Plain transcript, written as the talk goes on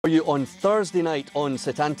For you on Thursday night on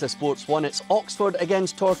Setanta Sports 1, it's Oxford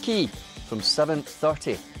against Torquay from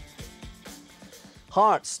 7:30.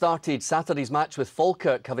 Hearts started Saturday's match with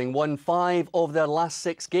Falkirk, having won 5 of their last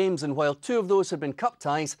 6 games, and while 2 of those had been cup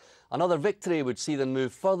ties, another victory would see them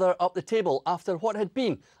move further up the table after what had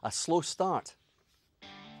been a slow start.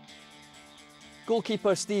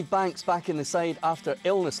 Goalkeeper Steve Banks back in the side after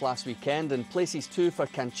illness last weekend, and places 2 for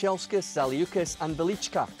Kanchelskis, Zaliukas and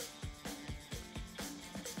Velichka.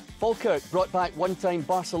 Falkirk brought back one-time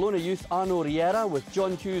Barcelona youth Arno Riera, with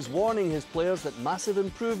John Hughes warning his players that massive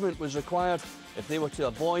improvement was required if they were to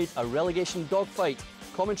avoid a relegation dogfight.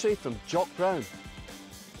 Commentary from Jock Brown.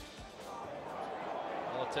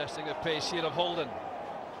 Well, testing the pace here of Holden.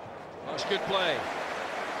 That's good play.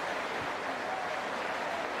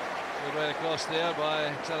 Good right across there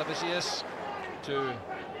by Xanavicius to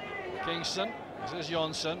Kingston. This is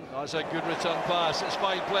Jonsson. That's a good return pass. It's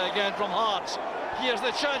fine play again from Hearts. Here's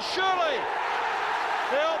the chance, surely!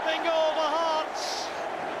 The opening goal for Hearts!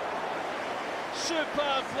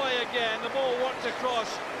 Superb play again. The ball worked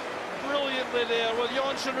across brilliantly there, with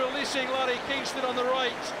Jonsson releasing Larry Kingston on the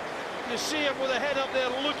right. You see him with a head up there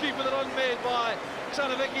looking for the run made by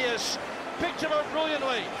Xanavicius. Picked him up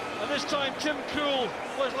brilliantly, and this time Tim Krul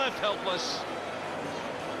was left helpless.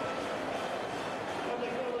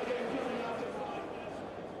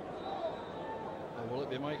 Will it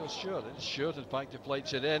be Michael Stewart? It's Stewart, in fact, who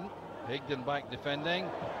flights it in. Higdon back defending.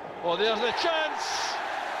 Oh, there's the chance!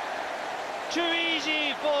 Too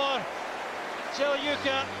easy for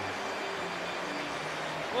Zaliuka.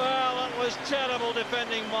 Well, that was terrible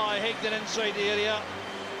defending by Higdon inside the area.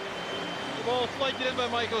 The ball flighted in by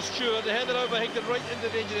Michael Stewart. The header out by Higdon right into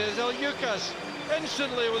danger. Zaliukas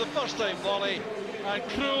instantly with a first-time volley, and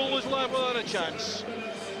Krul was left without a chance.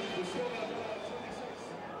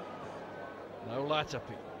 Now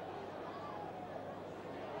Latapi.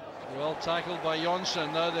 Well tackled by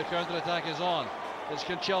Jonsson. Now the counter-attack is on. It's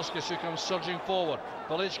Kanchelskis who comes surging forward.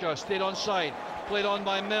 Velichka stayed on side. Played on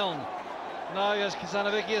by Milne. Now he has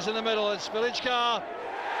Xanavicius in the middle. It's Velichka.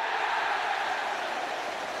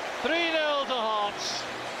 3-0 to Hearts.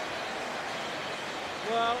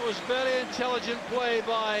 Well, it was very intelligent play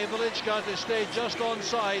by Velichka to stay just on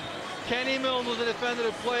side. Kenny Milne was the defender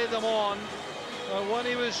who played them on. When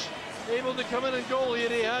he was able to come in and goal here,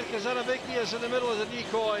 he had Xanavicius in the middle as a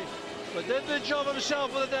decoy, but did the job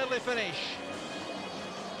himself with a deadly finish.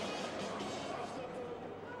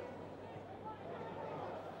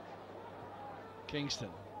 Kingston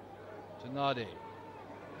to Nadi.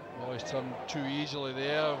 Always turned too easily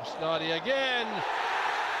there. Nadi again.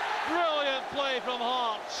 Brilliant play from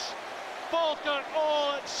Hearts. Falkirk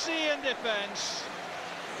all at sea in defence.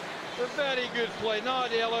 A very good play.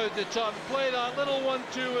 Nadi allowed the turn. Play that little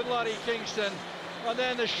 1-2 with Larry Kingston, and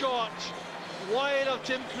then the shot wide of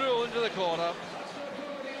Tim Krul into the corner.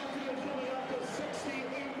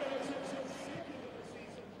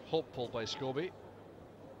 Hopeful by Scobie.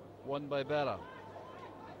 Won by Berra.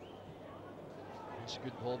 It's a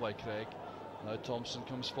good ball by Craig. Now Thompson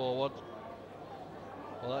comes forward.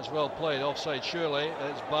 Well, that's well played. Offside surely.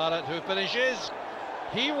 It's Barrett who finishes.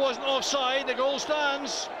 He wasn't offside. The goal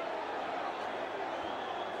stands.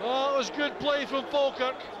 Well, it was good play from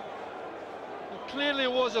Falkirk. There clearly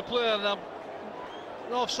was a player in an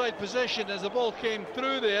offside position as the ball came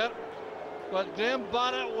through there, but Graham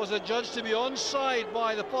Barrett was adjudged to be onside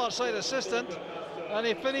by the far side assistant, and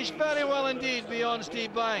he finished very well indeed beyond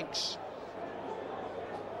Steve Banks.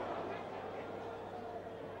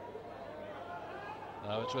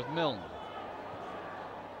 Now it's with Milne.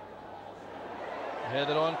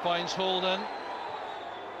 Header on, finds Holden.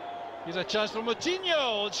 Here's a chance for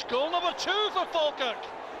Moutinho. It's goal number 2 for Falkirk.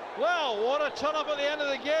 Well, what a turn-up at the end of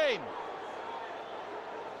the game.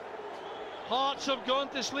 Hearts have gone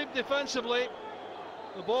to sleep defensively.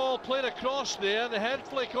 The ball played across there, the head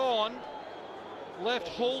flick on, left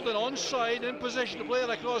Holden onside in position to play it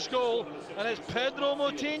across goal, and it's Pedro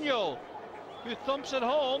Moutinho who thumps it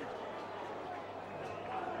home.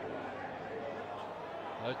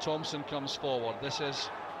 Now Thompson comes forward. This is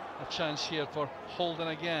a chance here for Holden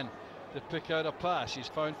again to pick out a pass. He's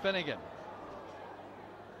found Finnegan.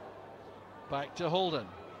 Back to Holden.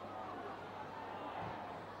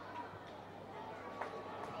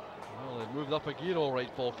 Well, they've moved up a gear all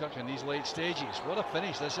right, Falkirk, in these late stages. What a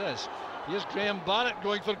finish this is. Here's Graham Barrett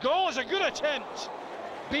going for goal. It's a good attempt.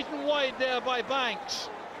 Beaten wide there by Banks.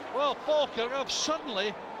 Well, Falkirk have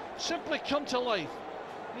suddenly simply come to life.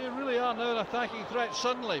 They really are now an attacking threat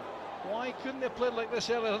suddenly. Why couldn't they play like this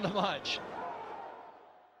earlier in the match?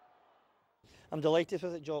 I'm delighted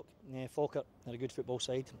with it, Jock. Falkirk are a good football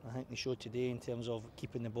side. I think they showed today in terms of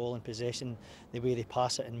keeping the ball in possession, the way they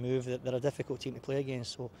pass it and move. They're a difficult team to play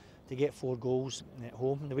against. So to get 4 goals at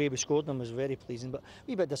home, the way we scored them was very pleasing. But a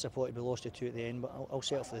wee bit disappointed we lost 2 at the end. But I'll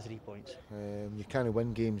settle for the 3 points. You can't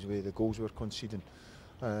win games with the goals we're conceding.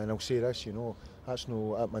 And I'll say this, you know, that's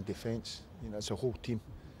no at my defence. You know, it's a whole team.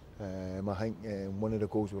 I think one of the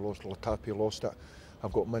goals we lost, Latapi lost it.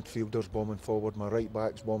 I've got midfielders bombing forward, my right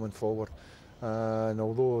backs bombing forward. And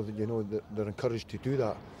although you know they're encouraged to do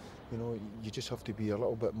that, you know you just have to be a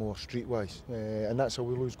little bit more streetwise, and that's how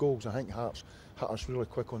we lose goals. I think Hearts hit us really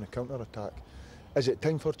quick on the counter attack. Is it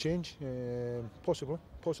time for change?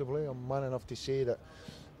 Possibly. I'm man enough to say that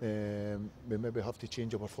we maybe have to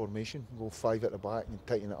change our formation, go 5 at the back and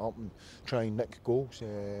tighten it up and try and nick goals.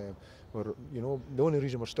 You know, the only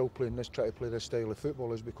reason we're still playing this, try to play this style of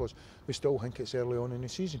football, is because we still think it's early on in the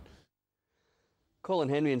season. Colin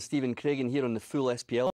Henry and Stephen Craigan here on the full SPL.